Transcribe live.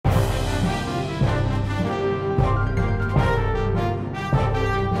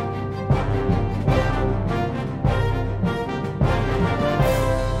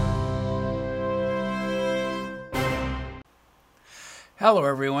Hello,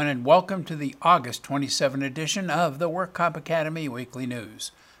 everyone, and welcome to the August 27 edition of the Work Comp Academy Weekly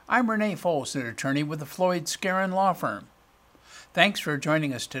News. I'm Renee Folson, attorney with the Floyd Skeren Law Firm. Thanks for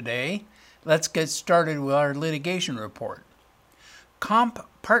joining us today. Let's get started with our litigation report. Comp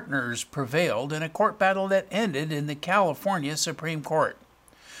Partners prevailed in a court battle that ended in the California Supreme Court.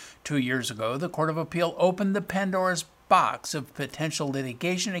 2 years ago, the Court of Appeal opened the Pandora's box of potential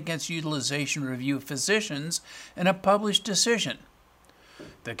litigation against utilization review physicians in a published decision.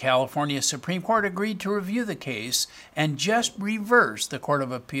 The California Supreme Court agreed to review the case and just reversed the Court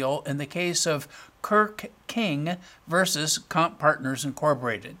of Appeal in the case of Kirk King versus Comp Partners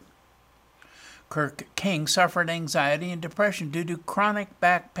Incorporated. Kirk King suffered anxiety and depression due to chronic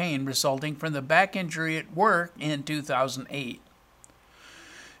back pain resulting from the back injury at work in 2008.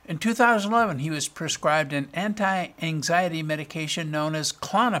 In 2011, he was prescribed an anti-anxiety medication known as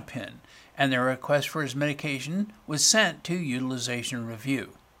Klonopin, and the request for his medication was sent to utilization review.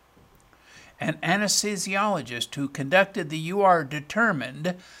 An anesthesiologist who conducted the UR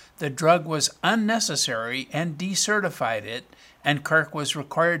determined the drug was unnecessary and decertified it, and Kirk was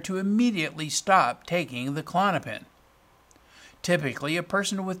required to immediately stop taking the Klonopin. Typically, a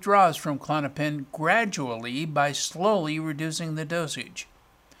person withdraws from Klonopin gradually by slowly reducing the dosage.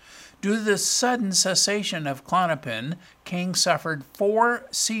 Due to the sudden cessation of Klonopin, King suffered 4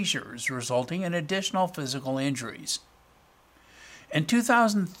 seizures, resulting in additional physical injuries. In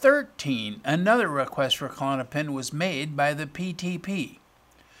 2013, another request for Klonopin was made by the PTP.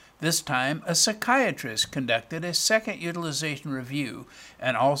 This time, a psychiatrist conducted a second utilization review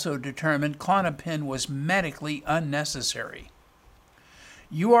and also determined Klonopin was medically unnecessary.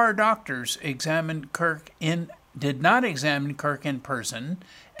 UR doctors did not examine Kirk in person,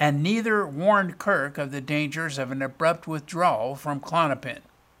 and neither warned Kirk of the dangers of an abrupt withdrawal from Klonopin.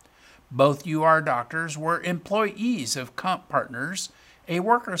 Both UR doctors were employees of Comp Partners, a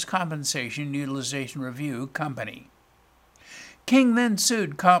workers' compensation utilization review company. King then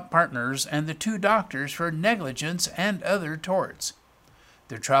sued Comp Partners and the 2 doctors for negligence and other torts.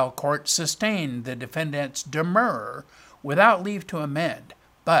 The trial court sustained the defendant's demurrer without leave to amend,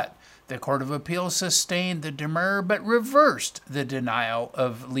 but the Court of Appeal sustained the demurrer but reversed the denial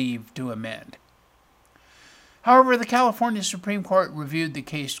of leave to amend. However, the California Supreme Court reviewed the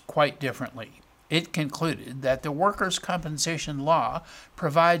case quite differently. It concluded that the workers' compensation law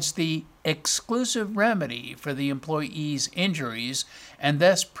provides the exclusive remedy for the employee's injuries and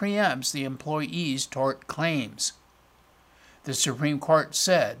thus preempts the employee's tort claims. The Supreme Court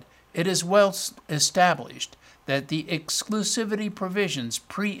said it is well established that the exclusivity provisions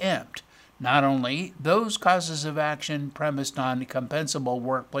preempt not only those causes of action premised on compensable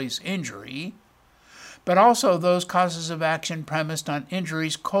workplace injury, but also those causes of action premised on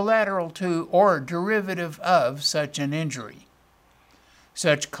injuries collateral to or derivative of such an injury.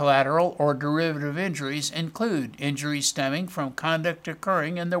 Such collateral or derivative injuries include injuries stemming from conduct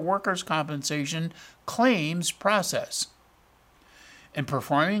occurring in the workers' compensation claims process. In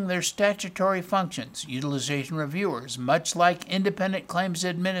performing their statutory functions, utilization reviewers, much like independent claims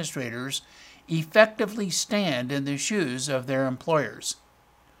administrators, effectively stand in the shoes of their employers.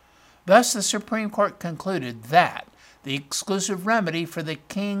 Thus, the Supreme Court concluded that the exclusive remedy for the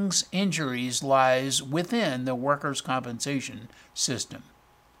King's injuries lies within the workers' compensation system.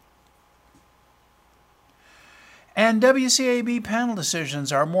 And WCAB panel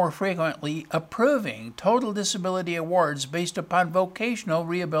decisions are more frequently approving total disability awards based upon vocational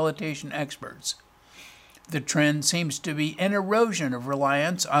rehabilitation experts. The trend seems to be an erosion of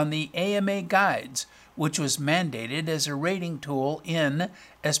reliance on the AMA guides, which was mandated as a rating tool in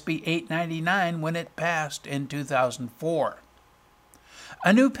SB 899 when it passed in 2004.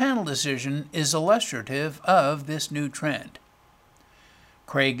 A new panel decision is illustrative of this new trend.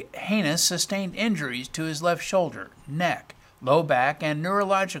 Craig Haynes sustained injuries to his left shoulder, neck, low back, and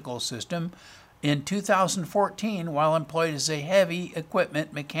neurological system in 2014 while employed as a heavy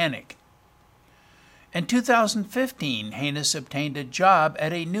equipment mechanic. In 2015, Haynes obtained a job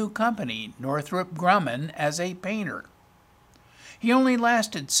at a new company, Northrop Grumman, as a painter. He only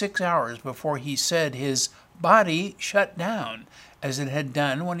lasted 6 hours before he said his body shut down, as it had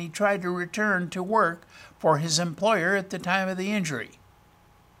done when he tried to return to work for his employer at the time of the injury.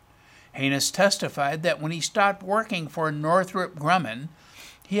 Haynes testified that when he stopped working for Northrop Grumman,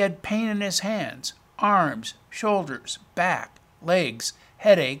 he had pain in his hands, arms, shoulders, back, legs,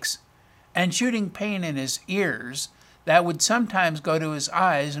 headaches, and shooting pain in his ears that would sometimes go to his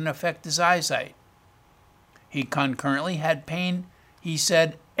eyes and affect his eyesight. He concurrently had pain, he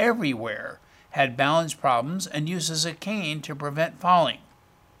said, everywhere, had balance problems, and uses a cane to prevent falling.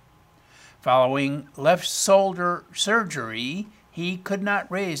 Following left shoulder surgery, he could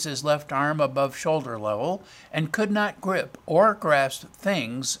not raise his left arm above shoulder level and could not grip or grasp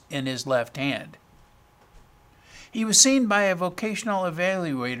things in his left hand. He was seen by a vocational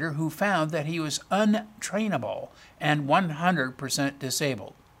evaluator who found that he was untrainable and 100%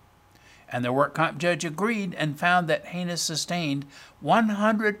 disabled. And the work comp judge agreed and found that Haynes sustained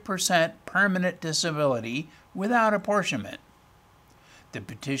 100% permanent disability without apportionment. The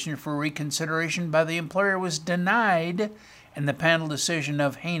petition for reconsideration by the employer was denied in the panel decision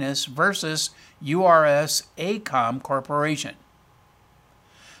of Haynes versus URS ACOM Corporation.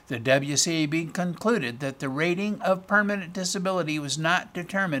 The WCAB concluded that the rating of permanent disability was not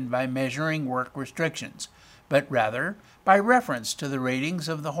determined by measuring work restrictions, but rather by reference to the ratings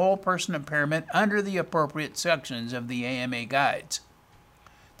of the whole person impairment under the appropriate sections of the AMA guides.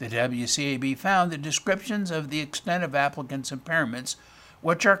 The WCAB found the descriptions of the extent of applicants' impairments,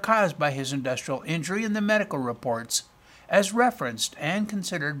 which are caused by his industrial injury in the medical reports, as referenced and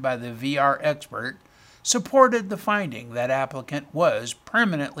considered by the VR expert, supported the finding that applicant was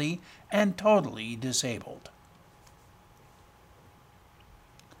permanently and totally disabled.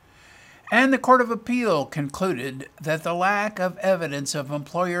 And the Court of Appeal concluded that the lack of evidence of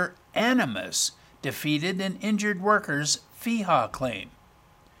employer animus defeated an injured worker's FEHA claim.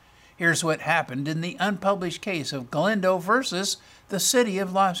 Here's what happened in the unpublished case of Galindo versus the City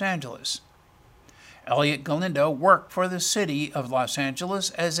of Los Angeles. Elliot Galindo worked for the City of Los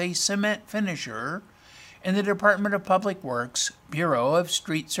Angeles as a cement finisher in the Department of Public Works, Bureau of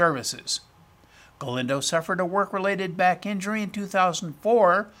Street Services. Galindo suffered a work-related back injury in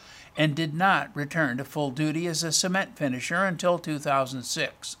 2004 and did not return to full duty as a cement finisher until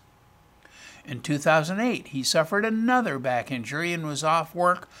 2006. In 2008, he suffered another back injury and was off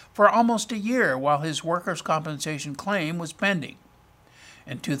work for almost a year while his workers' compensation claim was pending.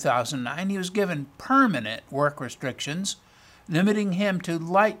 In 2009, he was given permanent work restrictions, limiting him to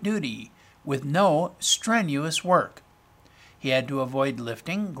light duty with no strenuous work. He had to avoid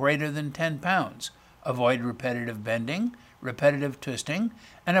lifting greater than 10 pounds, avoid repetitive bending, repetitive twisting,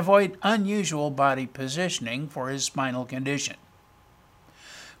 and avoid unusual body positioning for his spinal condition.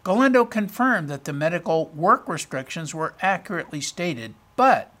 Galindo confirmed that the medical work restrictions were accurately stated,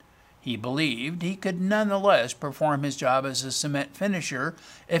 but he believed he could nonetheless perform his job as a cement finisher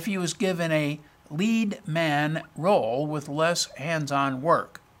if he was given a lead man role with less hands-on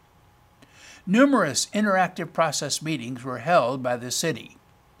work. Numerous interactive process meetings were held by the city,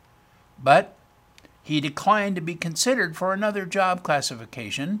 but he declined to be considered for another job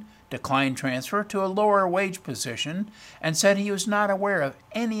classification, declined transfer to a lower wage position, and said he was not aware of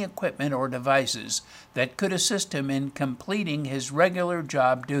any equipment or devices that could assist him in completing his regular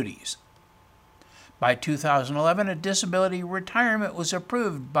job duties. By 2011, a disability retirement was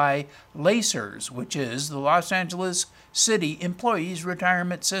approved by LACERS, which is the Los Angeles City Employees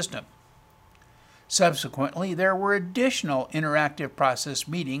Retirement System. Subsequently, there were additional interactive process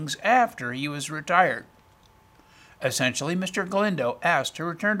meetings after he was retired. Essentially, Mr. Galindo asked to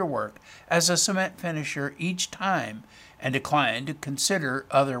return to work as a cement finisher each time and declined to consider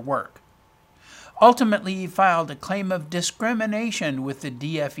other work. Ultimately, he filed a claim of discrimination with the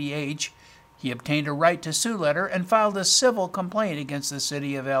DFEH. He obtained a right to sue letter and filed a civil complaint against the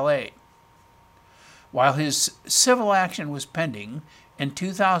City of LA. While his civil action was pending, in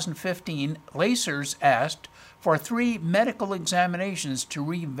 2015, LACERS asked for 3 medical examinations to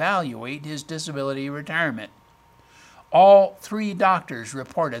reevaluate his disability retirement. All 3 doctors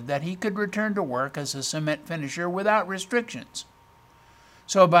reported that he could return to work as a cement finisher without restrictions.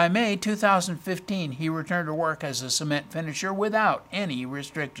 So by May 2015, he returned to work as a cement finisher without any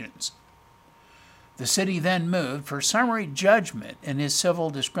restrictions. The city then moved for summary judgment in his civil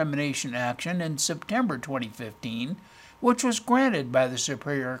discrimination action in September 2015, which was granted by the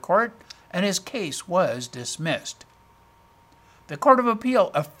Superior Court, and his case was dismissed. The Court of Appeal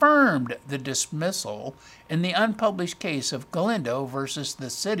affirmed the dismissal in the unpublished case of Galindo versus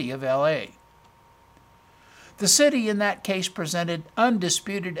the City of LA. The city in that case presented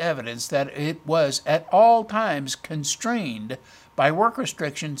undisputed evidence that it was at all times constrained by work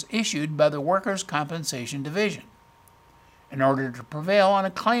restrictions issued by the Workers' Compensation Division. In order to prevail on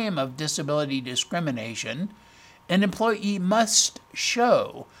a claim of disability discrimination, an employee must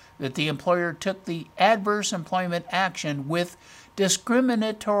show that the employer took the adverse employment action with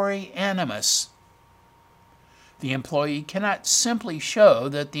discriminatory animus. The employee cannot simply show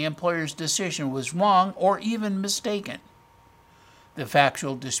that the employer's decision was wrong or even mistaken. The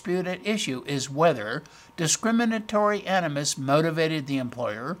factual dispute at issue is whether discriminatory animus motivated the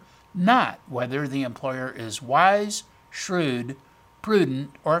employer, not whether the employer is wise, shrewd,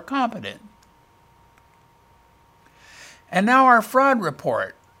 prudent, or competent. And now our fraud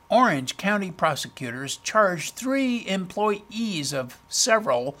report. Orange County prosecutors charged 3 employees of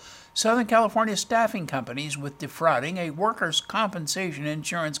several Southern California staffing companies with defrauding a workers' compensation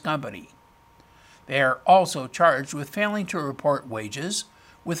insurance company. They are also charged with failing to report wages,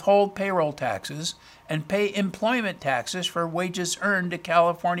 withhold payroll taxes, and pay employment taxes for wages earned to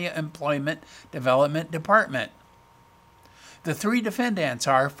California Employment Development Department. The 3 defendants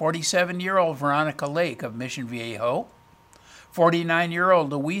are 47-year-old Veronica Lake of Mission Viejo, 49-year-old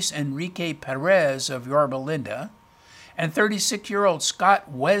Luis Enrique Perez of Yorba Linda, and 36-year-old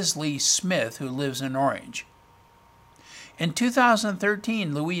Scott Wesley Smith, who lives in Orange. In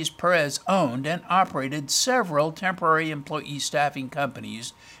 2013, Luis Perez owned and operated several temporary employee staffing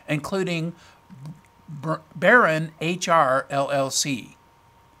companies, including Barron HR LLC.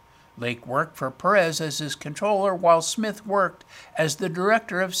 Lake worked for Perez as his controller, while Smith worked as the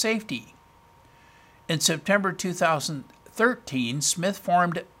director of safety. In September 2013, Smith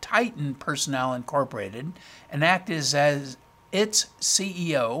formed Titan Personnel Incorporated and acted as its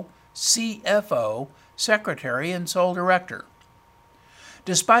CEO, CFO, secretary, and sole director.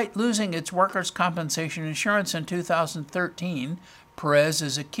 Despite losing its workers' compensation insurance in 2013, Perez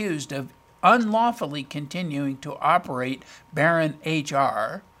is accused of unlawfully continuing to operate Barron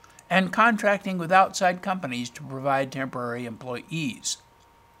HR and contracting with outside companies to provide temporary employees.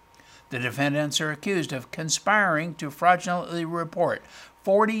 The defendants are accused of conspiring to fraudulently report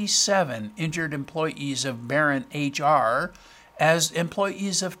 47 injured employees of Barron HR as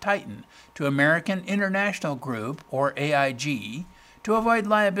employees of Titan to American International Group, or AIG, to avoid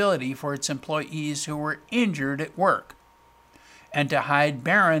liability for its employees who were injured at work, and to hide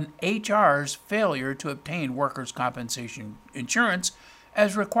Barron HR's failure to obtain workers' compensation insurance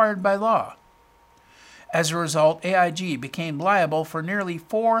as required by law. As a result, AIG became liable for nearly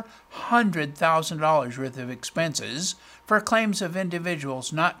 $400,000 worth of expenses for claims of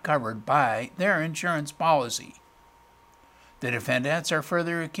individuals not covered by their insurance policy. The defendants are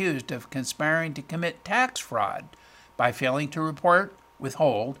further accused of conspiring to commit tax fraud by failing to report,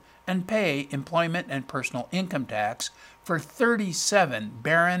 withhold, and pay employment and personal income tax for 37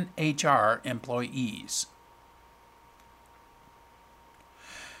 Barron HR employees.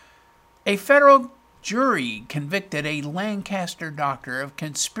 A federal jury convicted a Lancaster doctor of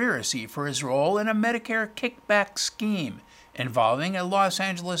conspiracy for his role in a Medicare kickback scheme involving a Los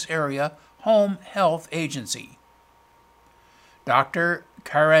Angeles area home health agency. Dr.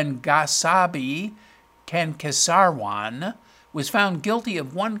 Karangasabi Kankesarwan was found guilty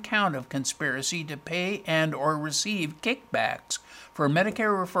of 1 count of conspiracy to pay and or receive kickbacks for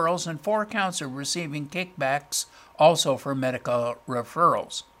Medicare referrals and 4 counts of receiving kickbacks also for medical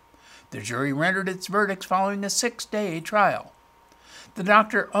referrals. The jury rendered its verdicts following a 6-day trial. The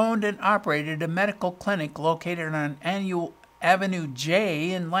doctor owned and operated a medical clinic located on Avenue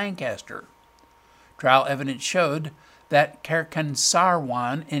J in Lancaster. Trial evidence showed that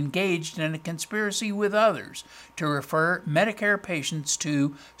Kankesarwan engaged in a conspiracy with others to refer Medicare patients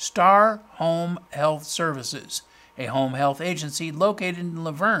to Star Home Health Services, a home health agency located in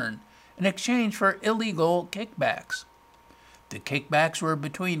Laverne, in exchange for illegal kickbacks. The kickbacks were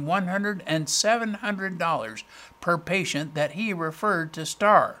between $100 and $700 per patient that he referred to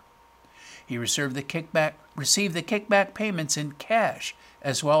Star. He received the kickback payments in cash,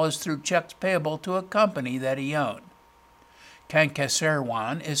 as well as through checks payable to a company that he owned.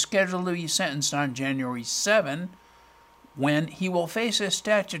 Kankesarwan is scheduled to be sentenced on January 7, when he will face a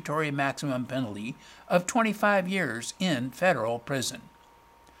statutory maximum penalty of 25 years in federal prison.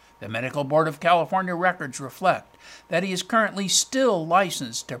 The Medical Board of California records reflect that he is currently still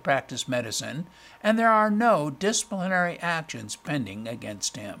licensed to practice medicine, and there are no disciplinary actions pending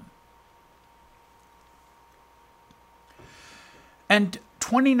against him. And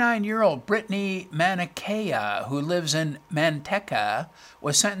 29-year-old Brittany Manakea, who lives in Manteca,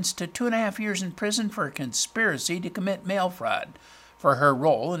 was sentenced to 2.5 years in prison for a conspiracy to commit mail fraud for her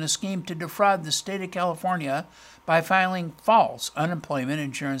role in a scheme to defraud the state of California by filing false unemployment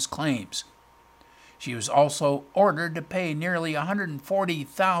insurance claims. She was also ordered to pay nearly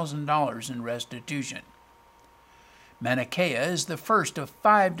 $140,000 in restitution. Manakea is the first of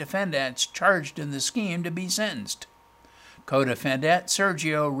 5 defendants charged in the scheme to be sentenced. Co-defendant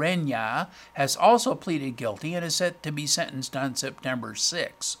Sergio Reyna has also pleaded guilty and is set to be sentenced on September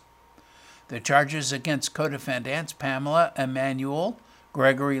 6. The charges against co-defendants Pamela Emanuel,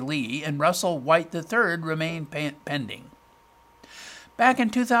 Gregory Lee, and Russell White III remain pending. Back in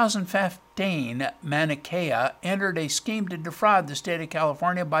 2015, Manakea entered a scheme to defraud the state of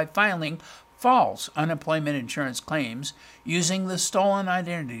California by filing false unemployment insurance claims using the stolen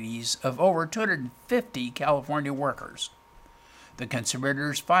identities of over 250 California workers. The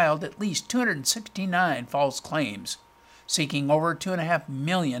conspirators filed at least 269 false claims, seeking over $2.5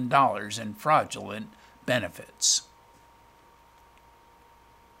 million in fraudulent benefits.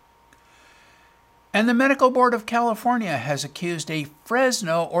 And the Medical Board of California has accused a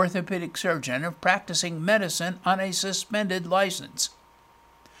Fresno orthopedic surgeon of practicing medicine on a suspended license.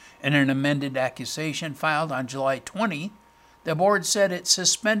 In an amended accusation filed on July 20, the board said it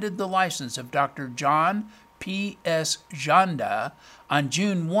suspended the license of Dr. John P.S. Janda on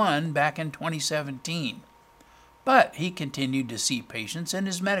June 1 back in 2017. But he continued to see patients in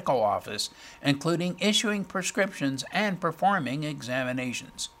his medical office, including issuing prescriptions and performing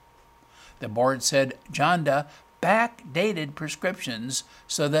examinations. The board said Janda backdated prescriptions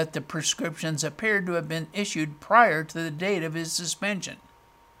so that the prescriptions appeared to have been issued prior to the date of his suspension.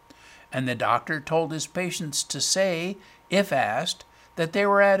 And the doctor told his patients to say, if asked, that they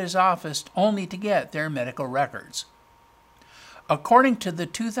were at his office only to get their medical records. According to the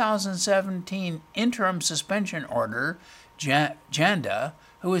 2017 interim suspension order, Janda,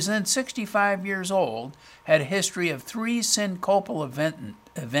 who was then 65 years old, had a history of 3 syncopal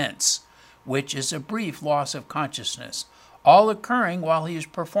events, which is a brief loss of consciousness, all occurring while he was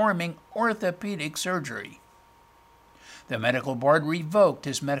performing orthopedic surgery. The medical board revoked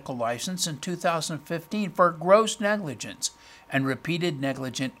his medical license in 2015 for gross negligence and repeated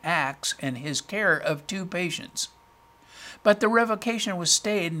negligent acts in his care of 2 patients. But the revocation was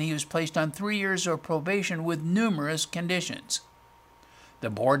stayed and he was placed on 3 years of probation with numerous conditions. The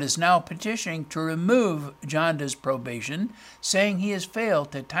board is now petitioning to remove Janda's probation, saying he has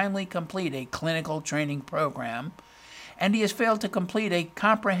failed to timely complete a clinical training program, and he has failed to complete a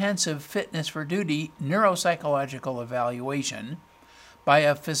comprehensive fitness for duty neuropsychological evaluation by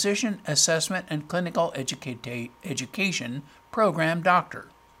a physician assessment and clinical education program doctor.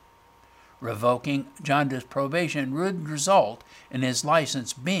 Revoking Janda's probation would result in his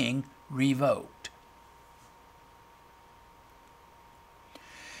license being revoked.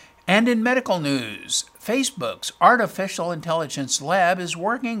 And in medical news, Facebook's artificial intelligence lab is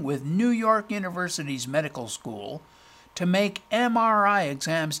working with New York University's medical school to make MRI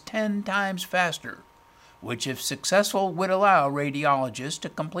exams 10 times faster, which, if successful, would allow radiologists to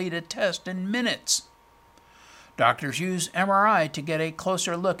complete a test in minutes. Doctors use MRI to get a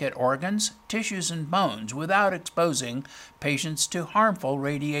closer look at organs, tissues, and bones without exposing patients to harmful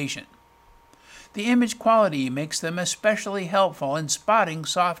radiation. The image quality makes them especially helpful in spotting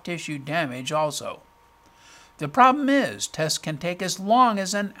soft tissue damage also. The problem is, tests can take as long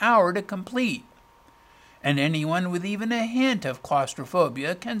as an hour to complete, and anyone with even a hint of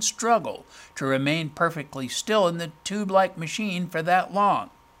claustrophobia can struggle to remain perfectly still in the tube-like machine for that long.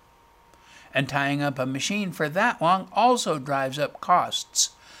 And tying up a machine for that long also drives up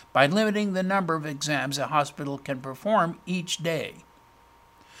costs by limiting the number of exams a hospital can perform each day.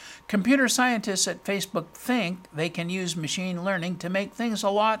 Computer scientists at Facebook think they can use machine learning to make things a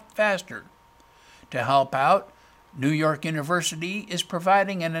lot faster. To help out, New York University is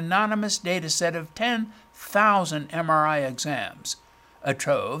providing an anonymous data set of 10,000 MRI exams, a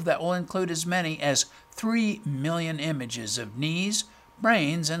trove that will include as many as 3 million images of knees,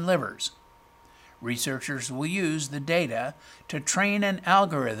 brains, and livers. Researchers will use the data to train an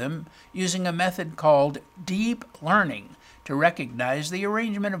algorithm using a method called deep learning to recognize the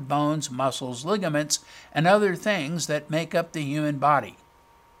arrangement of bones, muscles, ligaments, and other things that make up the human body.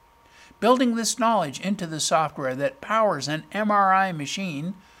 Building this knowledge into the software that powers an MRI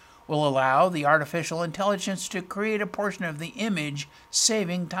machine will allow the artificial intelligence to create a portion of the image,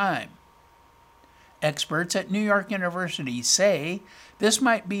 saving time. Experts at New York University say this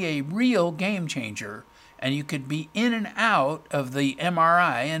might be a real game changer, and you could be in and out of the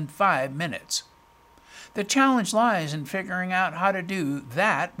MRI in 5 minutes. The challenge lies in figuring out how to do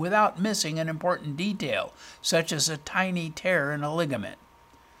that without missing an important detail, such as a tiny tear in a ligament.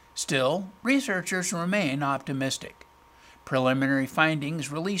 Still, researchers remain optimistic. Preliminary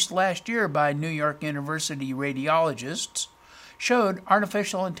findings released last year by New York University radiologists showed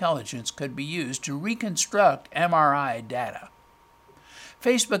artificial intelligence could be used to reconstruct MRI data.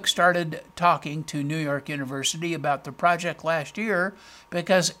 Facebook started talking to New York University about the project last year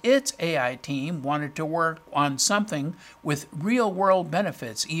because its AI team wanted to work on something with real-world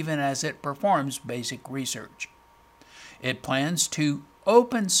benefits even as it performs basic research. It plans to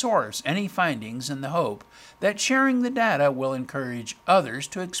open source any findings in the hope that sharing the data will encourage others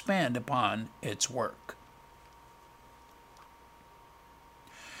to expand upon its work.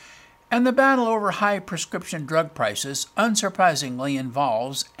 And the battle over high prescription drug prices unsurprisingly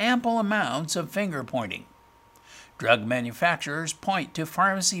involves ample amounts of finger pointing. Drug manufacturers point to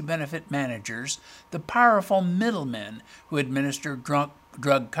pharmacy benefit managers, the powerful middlemen who administer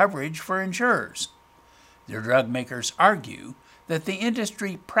drug coverage for insurers. The drug makers argue that the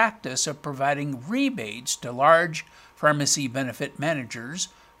industry practice of providing rebates to large pharmacy benefit managers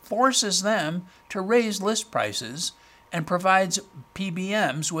forces them to raise list prices and provides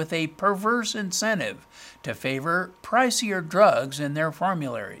PBMs with a perverse incentive to favor pricier drugs in their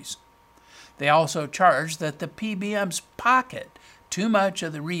formularies. They also charge that the PBMs pocket too much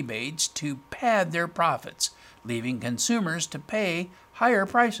of the rebates to pad their profits, leaving consumers to pay higher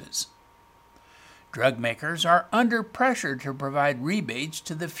prices. Drug makers are under pressure to provide rebates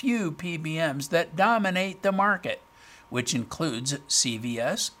to the few PBMs that dominate the market, which includes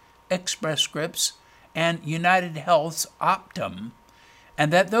CVS, Express Scripts, and United Health's Optum,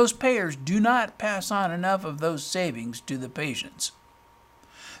 and that those payers do not pass on enough of those savings to the patients.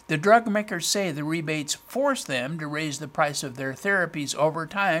 The drug makers say the rebates force them to raise the price of their therapies over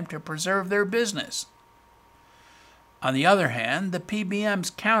time to preserve their business. On the other hand, the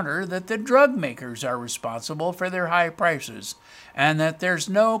PBMs counter that the drug makers are responsible for their high prices and that there's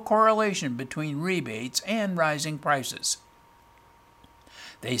no correlation between rebates and rising prices.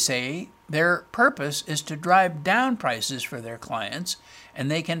 They say their purpose is to drive down prices for their clients, and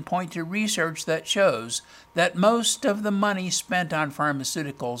they can point to research that shows that most of the money spent on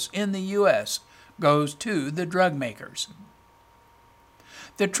pharmaceuticals in the U.S. goes to the drug makers.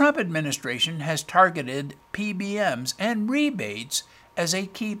 The Trump administration has targeted PBMs and rebates as a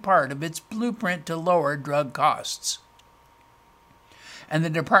key part of its blueprint to lower drug costs. And the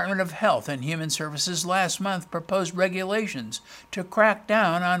Department of Health and Human Services last month proposed regulations to crack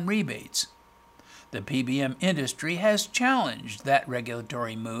down on rebates. The PBM industry has challenged that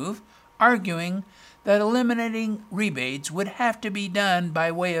regulatory move, arguing that eliminating rebates would have to be done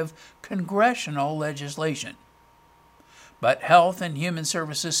by way of congressional legislation. But Health and Human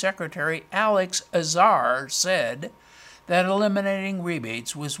Services Secretary Alex Azar said that eliminating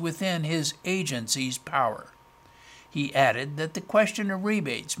rebates was within his agency's power. He added that the question of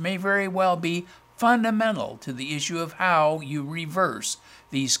rebates may very well be fundamental to the issue of how you reverse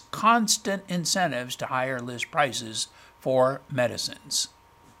these constant incentives to higher list prices for medicines.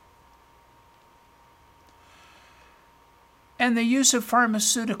 And the use of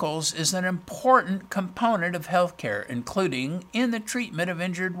pharmaceuticals is an important component of healthcare, including in the treatment of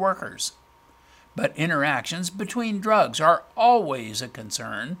injured workers. But interactions between drugs are always a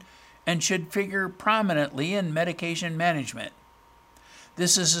concern and should figure prominently in medication management.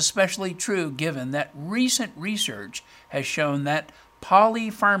 This is especially true given that recent research has shown that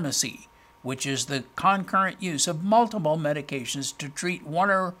polypharmacy, which is the concurrent use of multiple medications to treat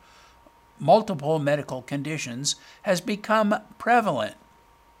one or multiple medical conditions, has become prevalent.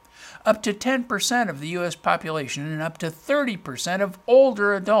 Up to 10% of the U.S. population and up to 30% of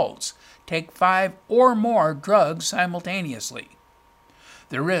older adults take 5 or more drugs simultaneously.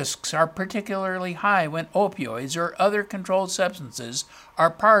 The risks are particularly high when opioids or other controlled substances are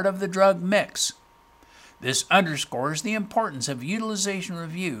part of the drug mix. This underscores the importance of utilization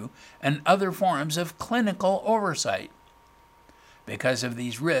review and other forms of clinical oversight. Because of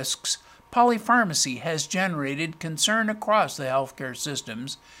these risks, polypharmacy has generated concern across the healthcare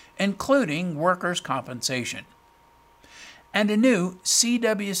systems, including workers' compensation. And a new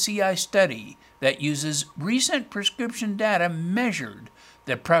CWCI study that uses recent prescription data measured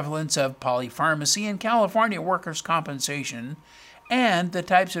the prevalence of polypharmacy in California workers' compensation and the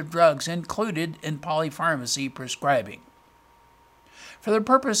types of drugs included in polypharmacy prescribing. For the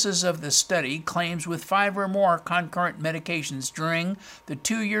purposes of the study, claims with 5 or more concurrent medications during the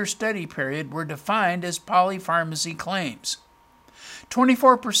 2-year study period were defined as polypharmacy claims.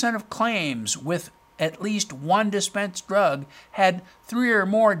 24% of claims with at least one dispensed drug had 3 or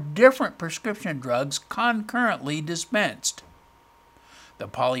more different prescription drugs concurrently dispensed. The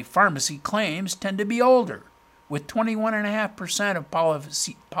polypharmacy claims tend to be older, with 21.5% of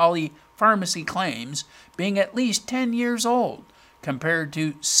polypharmacy claims being at least 10 years old, compared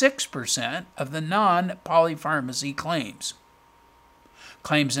to 6% of the non-polypharmacy claims.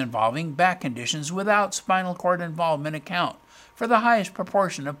 Claims involving back conditions without spinal cord involvement account for the highest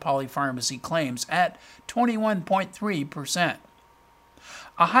proportion of polypharmacy claims at 21.3%.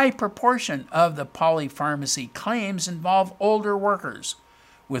 A high proportion of the polypharmacy claims involve older workers,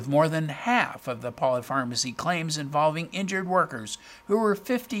 with more than half of the polypharmacy claims involving injured workers who were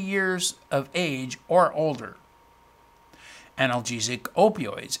 50 years of age or older. Analgesic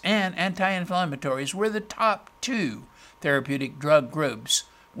opioids and anti-inflammatories were the top 2 therapeutic drug groups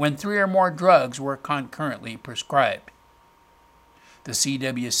when 3 or more drugs were concurrently prescribed. The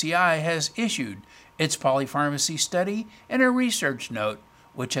CWCI has issued its polypharmacy study, and a research note,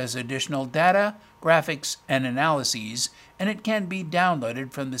 which has additional data, graphics, and analyses, and it can be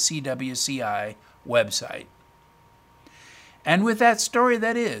downloaded from the CWCI website. And with that story,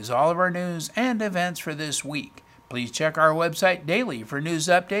 that is all of our news and events for this week. Please check our website daily for news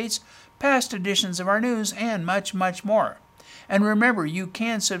updates, past editions of our news, and much, much more. And remember, you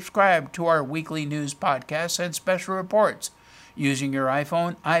can subscribe to our weekly news podcasts and special reports using your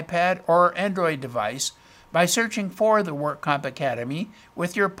iPhone, iPad, or Android device by searching for the WorkComp Academy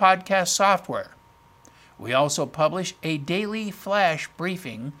with your podcast software. We also publish a daily flash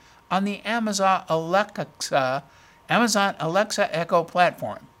briefing on the Amazon Alexa Echo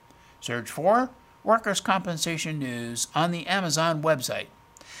platform. Search for Workers' Compensation News on the Amazon website.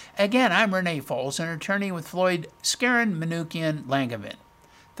 Again, I'm Renee Foles, an attorney with Floyd, Skeren, Manukian, Langevin.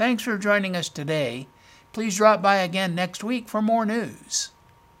 Thanks for joining us today. Please drop by again next week for more news.